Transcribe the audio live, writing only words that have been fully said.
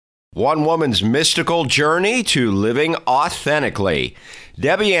One woman's mystical journey to living authentically.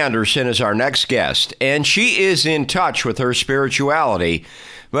 Debbie Anderson is our next guest, and she is in touch with her spirituality,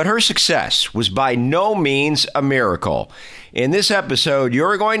 but her success was by no means a miracle. In this episode,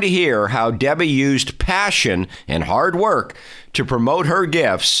 you're going to hear how Debbie used passion and hard work to promote her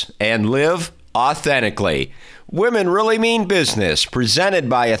gifts and live authentically. Women Really Mean Business, presented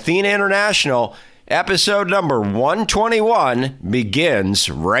by Athena International. Episode number 121 begins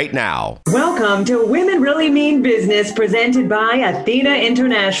right now. Welcome to Women Really Mean Business, presented by Athena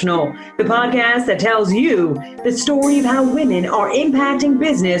International, the podcast that tells you the story of how women are impacting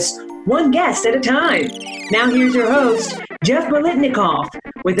business one guest at a time. Now here's your host, Jeff Bolitnikoff,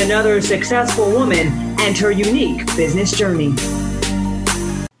 with another successful woman and her unique business journey.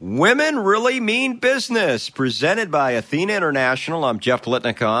 Women Really Mean Business, presented by Athena International. I'm Jeff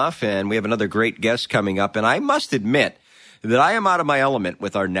Bolitnikoff, and we have another great guest coming up. And I must admit that I am out of my element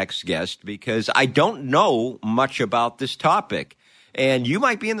with our next guest because I don't know much about this topic. And you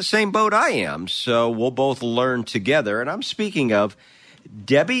might be in the same boat I am, so we'll both learn together. And I'm speaking of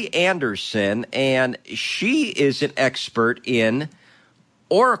Debbie Anderson, and she is an expert in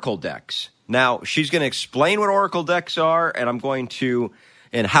Oracle decks. Now, she's going to explain what Oracle decks are, and I'm going to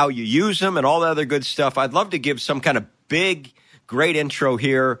and how you use them and all the other good stuff. I'd love to give some kind of big, great intro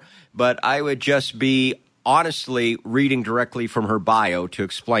here, but I would just be honestly reading directly from her bio to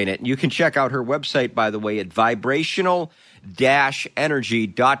explain it. And you can check out her website, by the way, at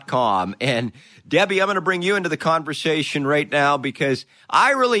vibrational-energy.com. And Debbie, I'm going to bring you into the conversation right now because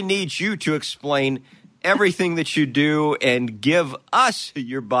I really need you to explain everything that you do and give us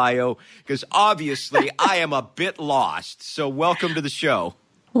your bio, because obviously I am a bit lost. So welcome to the show.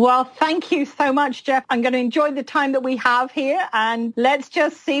 Well, thank you so much, Jeff. I'm going to enjoy the time that we have here, and let's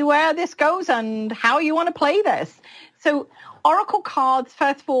just see where this goes and how you want to play this. So Oracle cards,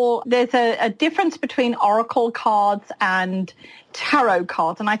 first of all, there's a difference between Oracle cards and tarot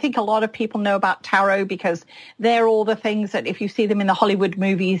cards. And I think a lot of people know about tarot because they're all the things that if you see them in the Hollywood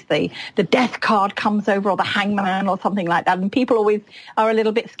movies, the death card comes over or the hangman or something like that. And people always are a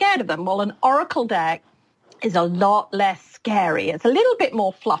little bit scared of them. Well, an Oracle deck is a lot less scary. It's a little bit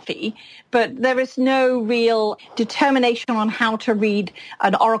more fluffy, but there is no real determination on how to read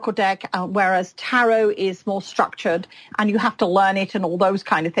an Oracle deck, whereas tarot is more structured and you have to learn it and all those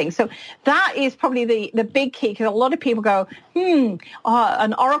kind of things. So that is probably the big key, because a lot of people go,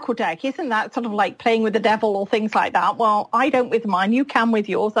 an Oracle deck, isn't that sort of like playing with the devil or things like that? Well, I don't with mine. You can with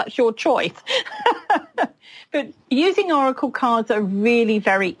yours. That's your choice. But using Oracle cards are really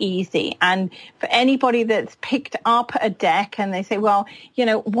very easy. And for anybody that's picked up a deck and they say, well, you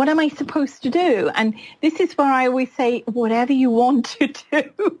know, what am I supposed to do? And this is where I always say, whatever you want to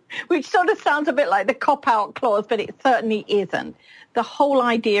do, which sort of sounds a bit like the cop-out clause, but it certainly isn't. The whole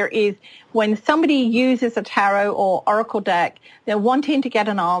idea is when somebody uses a tarot or Oracle deck, they're wanting to get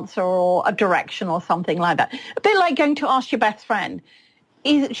an answer or a direction or something like that. A bit like going to ask your best friend,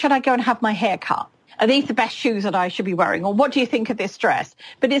 should I go and have my hair cut? Are these the best shoes that I should be wearing? Or what do you think of this dress?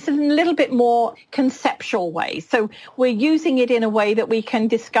 But it's in a little bit more conceptual way. So we're using it in a way that we can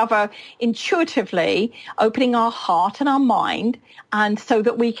discover intuitively, opening our heart and our mind, and so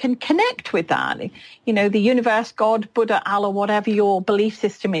that we can connect with that. You know, the universe, God, Buddha, Allah, whatever your belief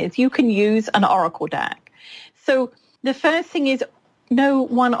system is, you can use an Oracle deck. So the first thing is, no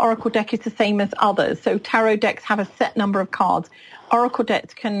one Oracle deck is the same as others. So tarot decks have a set number of cards. Oracle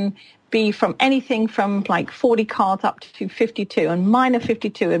decks can be from anything from like 40 cards up to 52, and mine are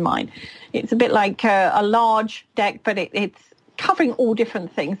 52 in mine. It's a bit like a large deck, but it's covering all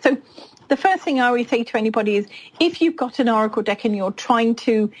different things. So the first thing I always say to anybody is, if you've got an Oracle deck and you're trying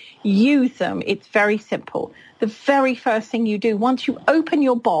to use them, it's very simple. The very first thing you do once you open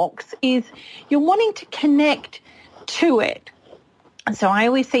your box is you're wanting to connect to it. And so I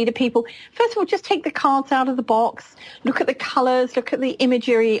always say to people, first of all, just take the cards out of the box, look at the colors, look at the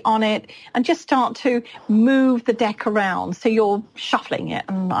imagery on it, and just start to move the deck around. So you're shuffling it.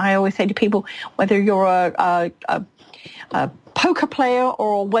 And I always say to people, whether you're a poker player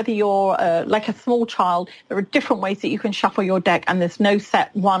or whether you're like a small child, there are different ways that you can shuffle your deck, and there's no set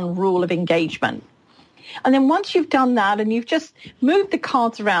one rule of engagement. And then once you've done that and you've just moved the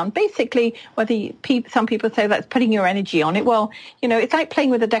cards around, basically, some people say that's putting your energy on it. Well, you know, it's like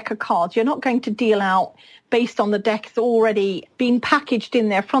playing with a deck of cards. You're not going to deal out based on the deck that's already been packaged in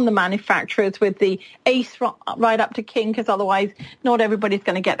there from the manufacturers with the ace right up to king, because otherwise not everybody's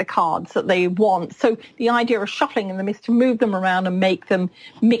going to get the cards that they want. So the idea of shuffling them is to move them around and make them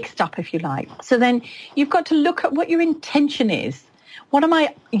mixed up, if you like. So then you've got to look at what your intention is. What am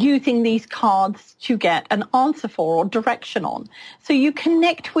I using these cards to get an answer for or direction on? So you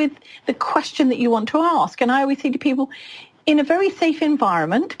connect with the question that you want to ask. And I always say to people, in a very safe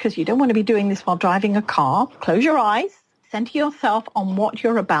environment, because you don't want to be doing this while driving a car, close your eyes, center yourself on what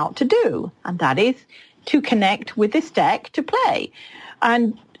you're about to do. And that is to connect with this deck to play.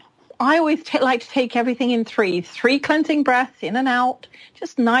 And I always like to take everything in threes, 3 cleansing breaths in and out,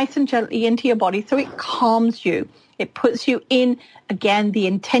 just nice and gently into your body so it calms you. It puts you in, again, the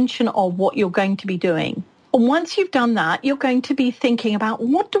intention of what you're going to be doing. And once you've done that, you're going to be thinking about,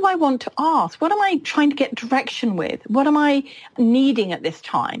 what do I want to ask? What am I trying to get direction with? What am I needing at this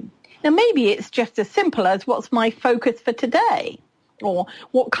time? Now, maybe it's just as simple as, what's my focus for today? Or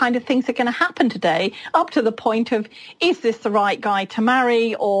what kind of things are going to happen today, up to the point of, is this the right guy to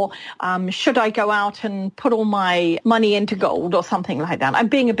marry? Or should I go out and put all my money into gold or something like that? I'm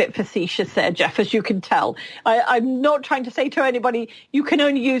being a bit facetious there, Jeff, as you can tell. I'm not trying to say to anybody, you can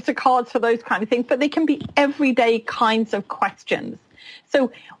only use the cards for those kind of things, but they can be everyday kinds of questions.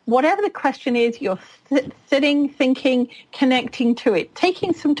 So whatever the question is, you're sitting, thinking, connecting to it,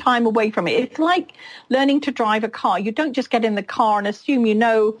 taking some time away from it. It's like learning to drive a car. You don't just get in the car and assume you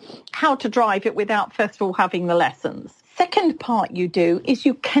know how to drive it without first of all having the lessons. Second part you do is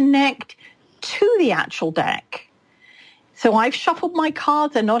you connect to the actual deck. So I've shuffled my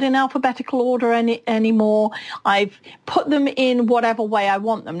cards. They're not in alphabetical order anymore. I've put them in whatever way I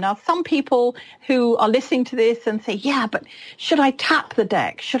want them. Now, some people who are listening to this and say, yeah, but should I tap the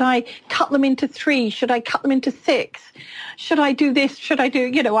deck? Should I cut them into 3? Should I cut them into 6? Should I do this? Should I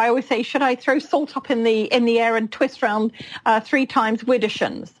do, I always say, should I throw salt up in the air and twist around 3 times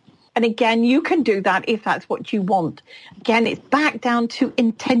Widdershins? And again, you can do that if that's what you want. Again, it's back down to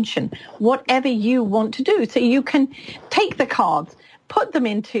intention, whatever you want to do. So you can take the cards, put them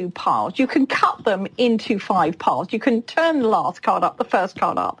into piles. You can cut them into 5 piles. You can turn the last card up, the first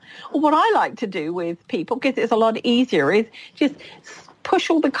card up. Or what I like to do with people, because it's a lot easier, is just push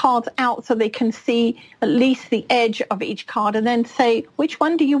all the cards out so they can see at least the edge of each card and then say, which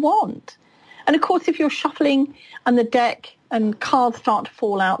one do you want? And of course, if you're shuffling and the deck and cards start to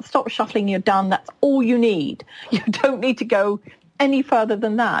fall out, stop shuffling, you're done. That's all you need. You don't need to go any further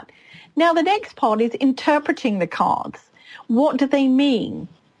than that. Now, the next part is interpreting the cards. What do they mean?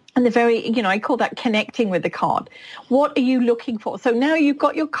 And I call that connecting with the card. What are you looking for? So now you've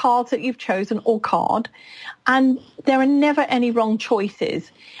got your cards that you've chosen, or card, and there are never any wrong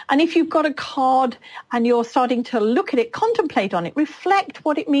choices. And if you've got a card and you're starting to look at it, contemplate on it, reflect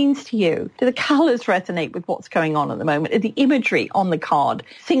what it means to you. Do the colors resonate with what's going on at the moment? Is the imagery on the card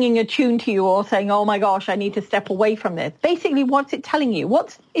singing a tune to you, or saying, oh my gosh, I need to step away from this? Basically, what's it telling you?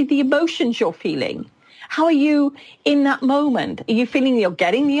 What is the emotions you're feeling? How are you in that moment? Are you feeling you're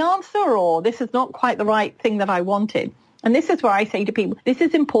getting the answer, or this is not quite the right thing that I wanted? And this is where I say to people, this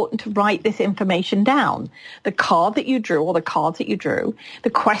is important to write this information down. The card that you drew, or the cards that you drew, the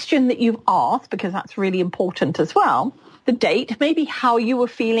question that you've asked, because that's really important as well, the date, maybe how you were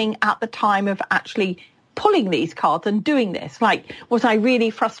feeling at the time of actually pulling these cards and doing this. Like, was I really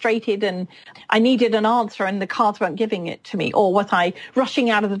frustrated and I needed an answer and the cards weren't giving it to me? Or was I rushing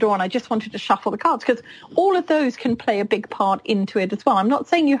out of the door and I just wanted to shuffle the cards? Because all of those can play a big part into it as well. I'm not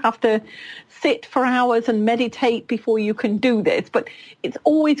saying you have to sit for hours and meditate before you can do this, but it's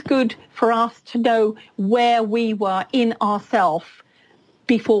always good for us to know where we were in ourselves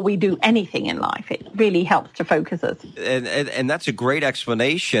before we do anything in life. It really helps to focus us. And that's a great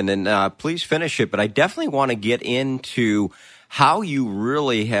explanation, and please finish it. But I definitely want to get into how you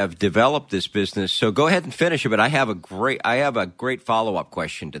really have developed this business. So go ahead and finish it, but I have a great follow-up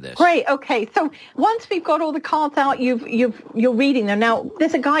question to this. Great. Okay. So once we've got all the cards out, you're reading them. Now,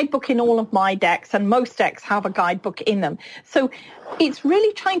 there's a guidebook in all of my decks, and most decks have a guidebook in them. So it's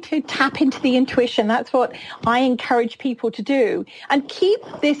really trying to tap into the intuition. That's what I encourage people to do, and keep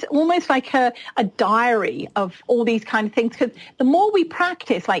this almost like a diary of all these kind of things, because the more we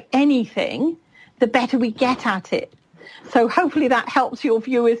practice, like anything, the better we get at it. So hopefully that helps your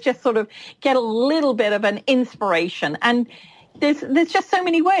viewers just sort of get a little bit of an inspiration. And there's just so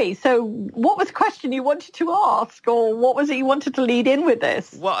many ways. So what was the question you wanted to ask, or what was it you wanted to lead in with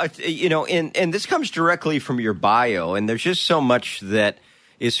this? Well, and this comes directly from your bio, and there's just so much that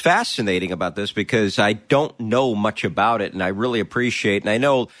is fascinating about this, because I don't know much about it, and I really appreciate, and I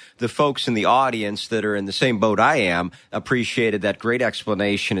know the folks in the audience that are in the same boat I am appreciated that great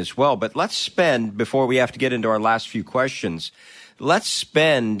explanation as well. But let's spend, before we have to get into our last few questions, let's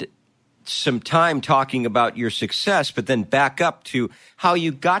spend some time talking about your success, but then back up to how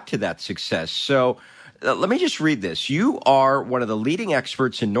you got to that success. So let me just read this. You are one of the leading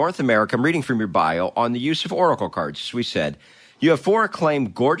experts in North America, I'm reading from your bio, on the use of oracle cards, as we said, You have 4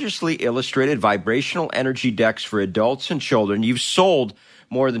 acclaimed, gorgeously illustrated vibrational energy decks for adults and children. You've sold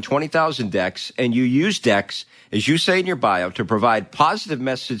more than 20,000 decks, and you use decks, as you say in your bio, to provide positive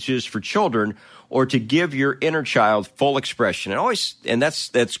messages for children or to give your inner child full expression. And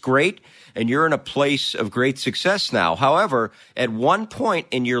that's great, and you're in a place of great success now. However, at one point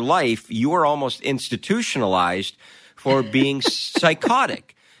in your life, you were almost institutionalized for being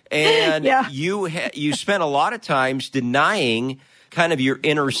psychotic. And you spent a lot of times denying kind of your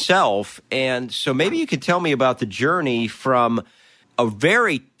inner self. And so maybe you could tell me about the journey from a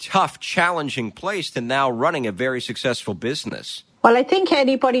very tough, challenging place to now running a very successful business. Well, I think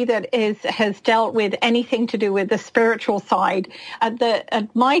anybody that has dealt with anything to do with the spiritual side,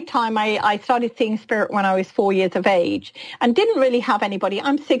 at my time, I started seeing spirit when I was 4 years of age and didn't really have anybody.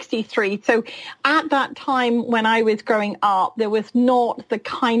 I'm 63. So at that time when I was growing up, there was not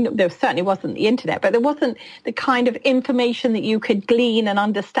there certainly wasn't the internet, but there wasn't the kind of information that you could glean and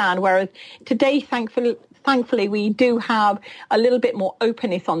understand. Whereas today, thankfully, we do have a little bit more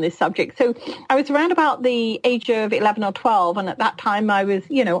openness on this subject. So I was around about the age of 11 or 12. And at that time, I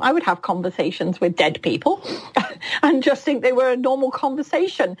would have conversations with dead people and just think they were a normal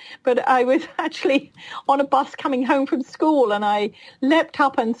conversation. But I was actually on a bus coming home from school, and I leapt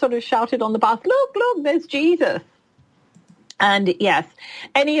up and sort of shouted on the bus, look, there's Jesus. And yes,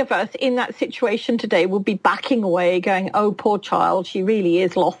 any of us in that situation today would be backing away going, oh, poor child, she really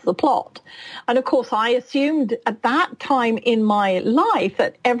is lost the plot. And of course, I assumed at that time in my life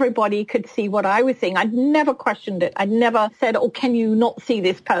that everybody could see what I was seeing. I'd never questioned it. I'd never said, oh, can you not see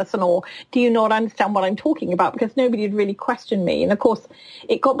this person? Or do you not understand what I'm talking about? Because nobody had really questioned me. And of course,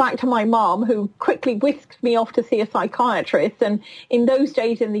 it got back to my mom, who quickly whisked me off to see a psychiatrist. And in those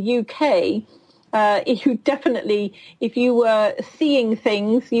days in the UK, if you were seeing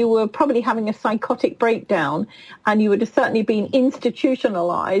things, you were probably having a psychotic breakdown, and you would have certainly been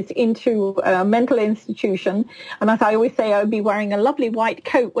institutionalized into a mental institution. And as I always say, I would be wearing a lovely white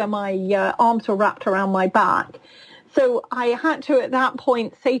coat where my arms were wrapped around my back. So I had to, at that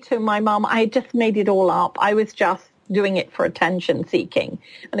point, say to my mum, I had just made it all up. I was just doing it for attention seeking.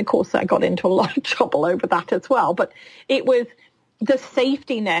 And of course, I got into a lot of trouble over that as well. But it was the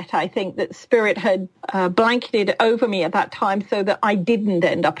safety net, I think, that Spirit had blanketed over me at that time so that I didn't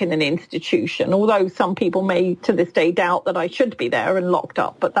end up in an institution, although some people may to this day doubt that I should be there and locked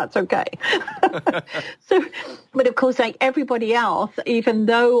up, but that's okay. But of course, like everybody else, even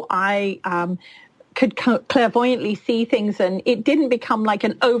though I could clairvoyantly see things, and it didn't become like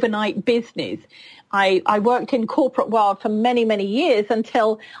an overnight business. I worked in corporate world for many, many years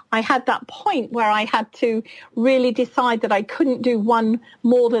until I had that point where I had to really decide that I couldn't do one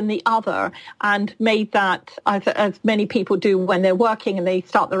more than the other, and made that, as many people do when they're working and they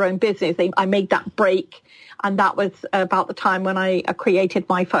start their own business, I made that break. And that was about the time when I created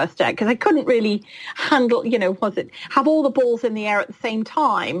my first deck, because I couldn't really handle, have all the balls in the air at the same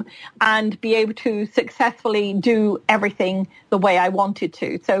time and be able to successfully do everything the way I wanted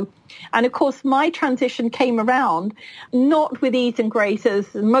to. So, and of course, my transition came around not with ease and grace,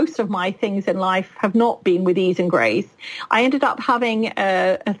 as most of my things in life have not been with ease and grace. I ended up having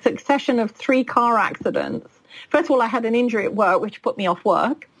a succession of 3 car accidents. First of all, I had an injury at work, which put me off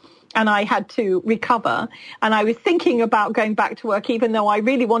work, and I had to recover. And I was thinking about going back to work, even though I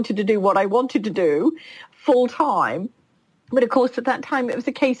really wanted to do what I wanted to do full time. But of course, at that time, it was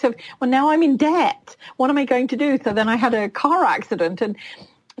a case of, well, now I'm in debt. What am I going to do? So then I had a car accident. And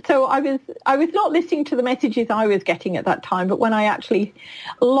so I was not listening to the messages I was getting at that time, but when I actually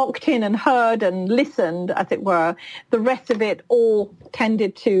locked in and heard and listened, as it were, the rest of it all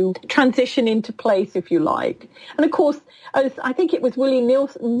tended to transition into place, if you like. And of course, as I think it was Willie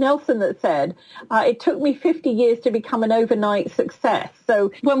Nelson that said, it took me 50 years to become an overnight success.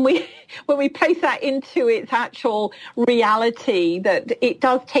 So when we place that into its actual reality, that it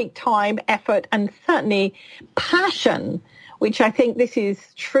does take time, effort, and certainly passion, which I think this is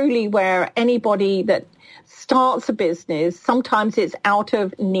truly where anybody that starts a business, sometimes it's out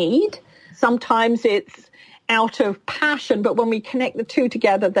of need, sometimes it's out of passion, but when we connect the two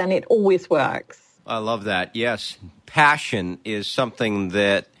together, then it always works. I love that. Yes, passion is something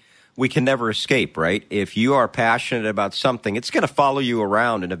that we can never escape, right? If you are passionate about something, it's going to follow you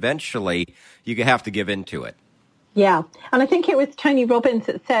around, and eventually you have to give into it. Yeah. And I think it was Tony Robbins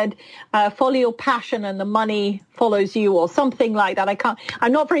that said, follow your passion and the money follows you, or something like that.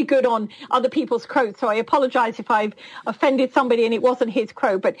 I'm not very good on other people's quotes, so I apologize if I've offended somebody and it wasn't his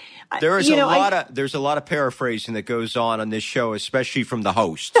quote. But there's a lot of paraphrasing that goes on this show, especially from the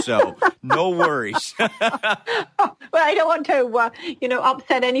host. So no worries. Well, I don't want to,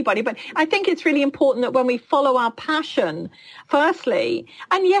 upset anybody, but I think it's really important that when we follow our passion, firstly,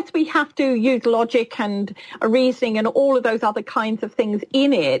 and yes, we have to use logic and reasoning and all of those other kinds of things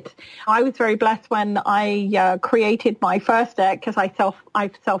in it. I was very blessed when I created my first deck, because I've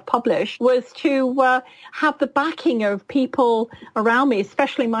self-published, was to have the backing of people around me,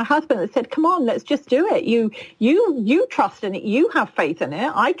 especially my husband, that said, come on, let's just do it. You trust in it. You have faith in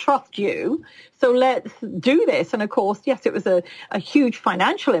it. I trust you. So let's do this. And of course, yes, it was a huge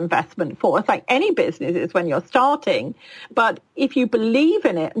financial investment for us, like any business is when you're starting. But if you believe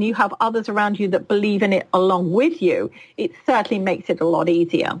in it and you have others around you that believe in it along with you, it certainly makes it a lot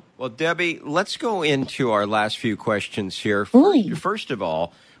easier. Well, Debbie, let's go into our last few questions here. First of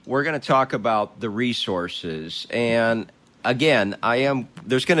all, we're going to talk about the resources. And again,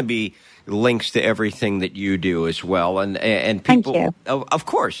 there's going to be links to everything that you do as well, and people. Thank you. Of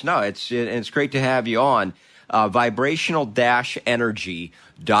course, no, it's great to have you on.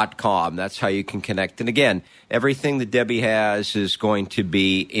 Vibrational-energy.com. That's how you can connect. And again, everything that Debbie has is going to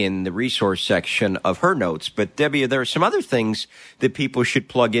be in the resource section of her notes. But Debbie, there are some other things that people should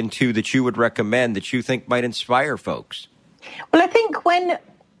plug into that you would recommend that you think might inspire folks. Well, I think when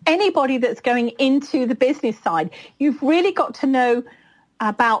anybody that's going into the business side, you've really got to know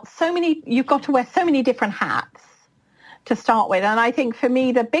about you've got to wear so many different hats to start with. And I think for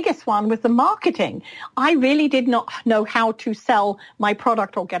me, the biggest one was the marketing. I really did not know how to sell my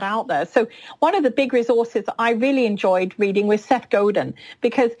product or get out there. So one of the big resources I really enjoyed reading was Seth Godin,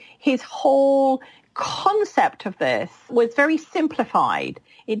 because his whole concept of this was very simplified.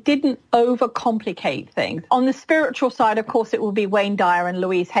 It didn't overcomplicate things. On the spiritual side, of course, it would be Wayne Dyer and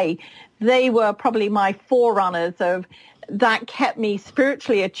Louise Hay. They were probably my forerunners of that, kept me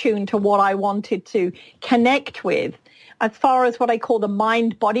spiritually attuned to what I wanted to connect with. As far as what I call the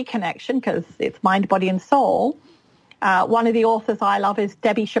mind-body connection, because it's mind, body, and soul, one of the authors I love is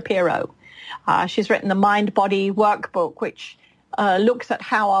Debbie Shapiro. She's written the Mind-Body Workbook, which looks at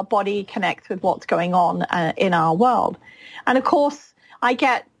how our body connects with what's going on in our world. And of course, I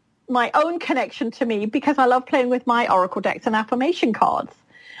get my own connection to me because I love playing with my Oracle decks and affirmation cards.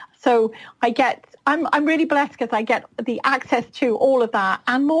 So I'm really blessed because I get the access to all of that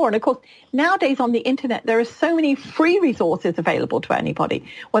and more. And of course, nowadays on the internet, there are so many free resources available to anybody,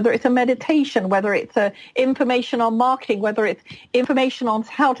 whether it's a meditation, whether it's information on marketing, whether it's information on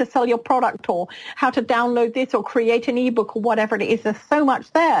how to sell your product or how to download this or create an ebook or whatever it is. There's so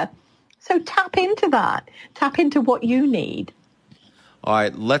much there. So tap into that. Tap into what you need. All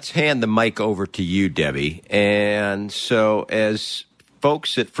right, let's hand the mic over to you, Debbie. And so as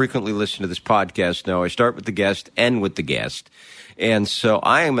folks that frequently listen to this podcast know, I start with the guest, end with the guest. And so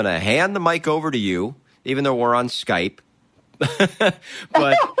I am going to hand the mic over to you, even though we're on Skype. but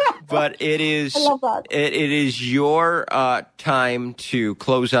it is I love that. It is your time to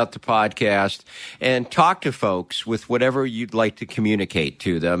close out the podcast and talk to folks with whatever you'd like to communicate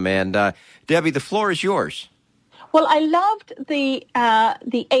to them. And Debbie, the floor is yours. Well, I loved the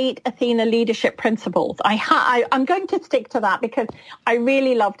 8 Athena leadership principles. I'm going to stick to that because I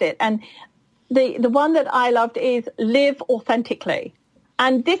really loved it. And the one that I loved is live authentically.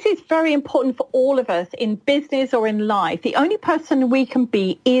 And this is very important for all of us in business or in life. The only person we can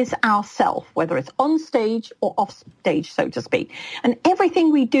be is ourselves, whether it's on stage or off stage, so to speak. And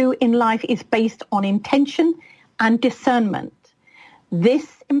everything we do in life is based on intention and discernment. This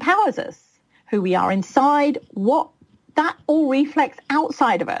empowers us. Who we are inside, what that all reflects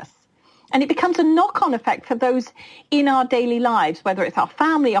outside of us. And it becomes a knock-on effect for those in our daily lives, whether it's our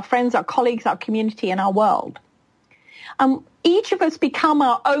family, our friends, our colleagues, our community, and our world. Each of us become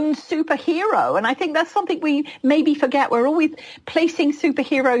our own superhero. And I think that's something we maybe forget. We're always placing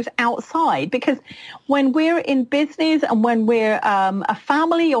superheroes outside because when we're in business and when we're a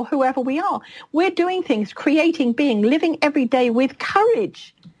family or whoever we are, we're doing things, creating, being, living every day with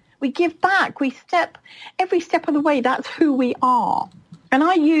courage. We give back. We every step of the way. That's who we are. And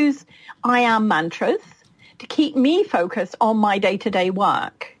I use I am mantras to keep me focused on my day-to-day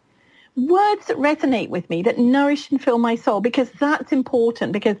work. Words that resonate with me, that nourish and fill my soul, because that's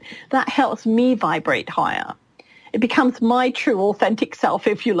important, because that helps me vibrate higher. It becomes my true, authentic self,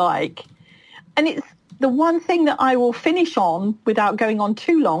 if you like. And it's the one thing that I will finish on without going on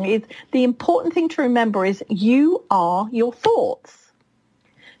too long is the important thing to remember is you are your thoughts.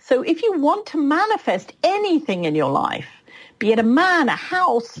 So if you want to manifest anything in your life, be it a man, a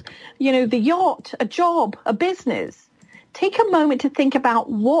house, the yacht, a job, a business, take a moment to think about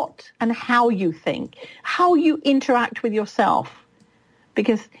what and how you think, how you interact with yourself.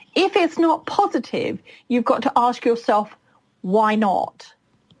 Because if it's not positive, you've got to ask yourself, why not?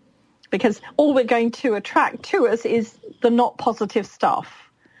 Because all we're going to attract to us is the not positive stuff.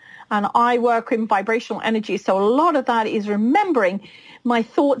 And I work in vibrational energy, so a lot of that is remembering my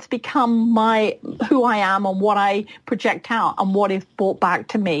thoughts become who I am and what I project out and what is brought back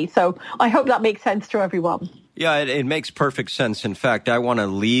to me. So I hope that makes sense to everyone. Yeah, it makes perfect sense. In fact, I want to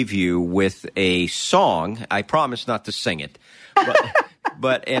leave you with a song. I promise not to sing it.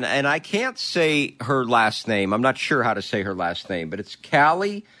 But I can't say her last name. I'm not sure how to say her last name, but it's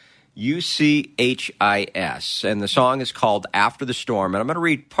Callie, Uchis, and the song is called After the Storm. And I'm going to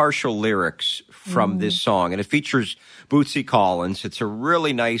read partial lyrics from this song, and it features Bootsy Collins. It's a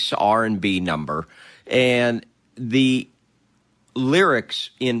really nice R&B number, and the lyrics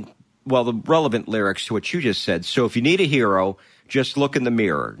the relevant lyrics to what you just said. So if you need a hero, just look in the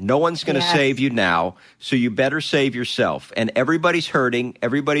mirror. No one's going to save you now, so you better save yourself. And everybody's hurting,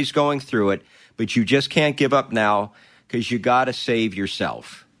 everybody's going through it, but you just can't give up now because you got to save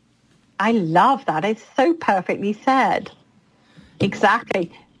yourself. I love that. It's so perfectly said.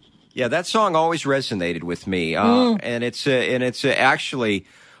 Exactly. Yeah, that song always resonated with me, and it's actually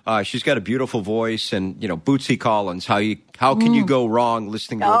she's got a beautiful voice, and Bootsy Collins. How can you go wrong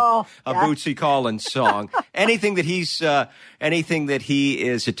listening to a Bootsy Collins song? anything that he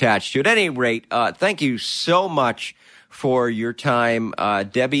is attached to. At any rate, thank you so much for your time,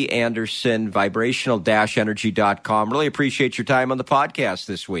 Debbie Anderson, vibrational-energy.com. Really appreciate your time on the podcast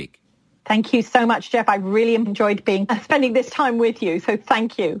this week. Thank you so much, Jeff. I really enjoyed spending this time with you, so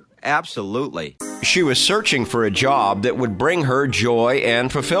thank you. Absolutely. She was searching for a job that would bring her joy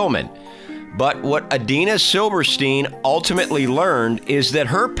and fulfillment. But what Adina Silberstein ultimately learned is that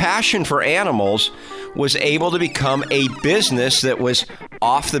her passion for animals was able to become a business that was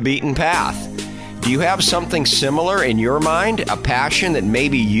off the beaten path. Do you have something similar in your mind, a passion that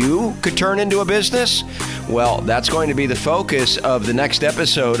maybe you could turn into a business? Well, that's going to be the focus of the next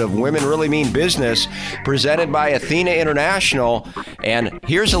episode of Women Really Mean Business, presented by Athena International. And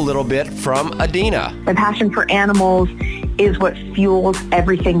here's a little bit from Adina. My passion for animals is what fuels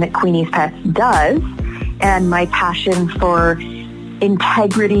everything that Queenie's Pets does. And my passion for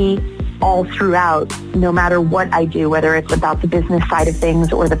integrity all throughout, no matter what I do, whether it's about the business side of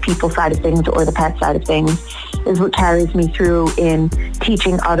things or the people side of things or the pet side of things, is what carries me through in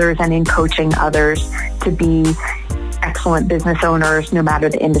teaching others and in coaching others to be excellent business owners, no matter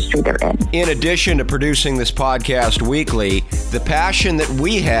the industry they're in. In addition to producing this podcast weekly, the passion that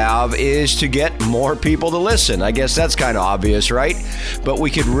we have is to get more people to listen. I guess that's kind of obvious, right? But we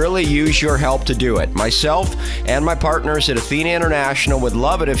could really use your help to do it. Myself and my partners at Athena International would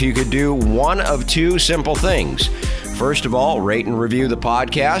love it if you could do one of two simple things. First of all, rate and review the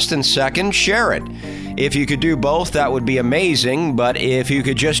podcast, and second, share it. If you could do both, that would be amazing, but if you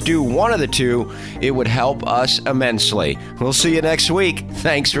could just do one of the two, it would help us immensely. We'll see you next week.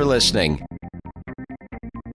 Thanks for listening.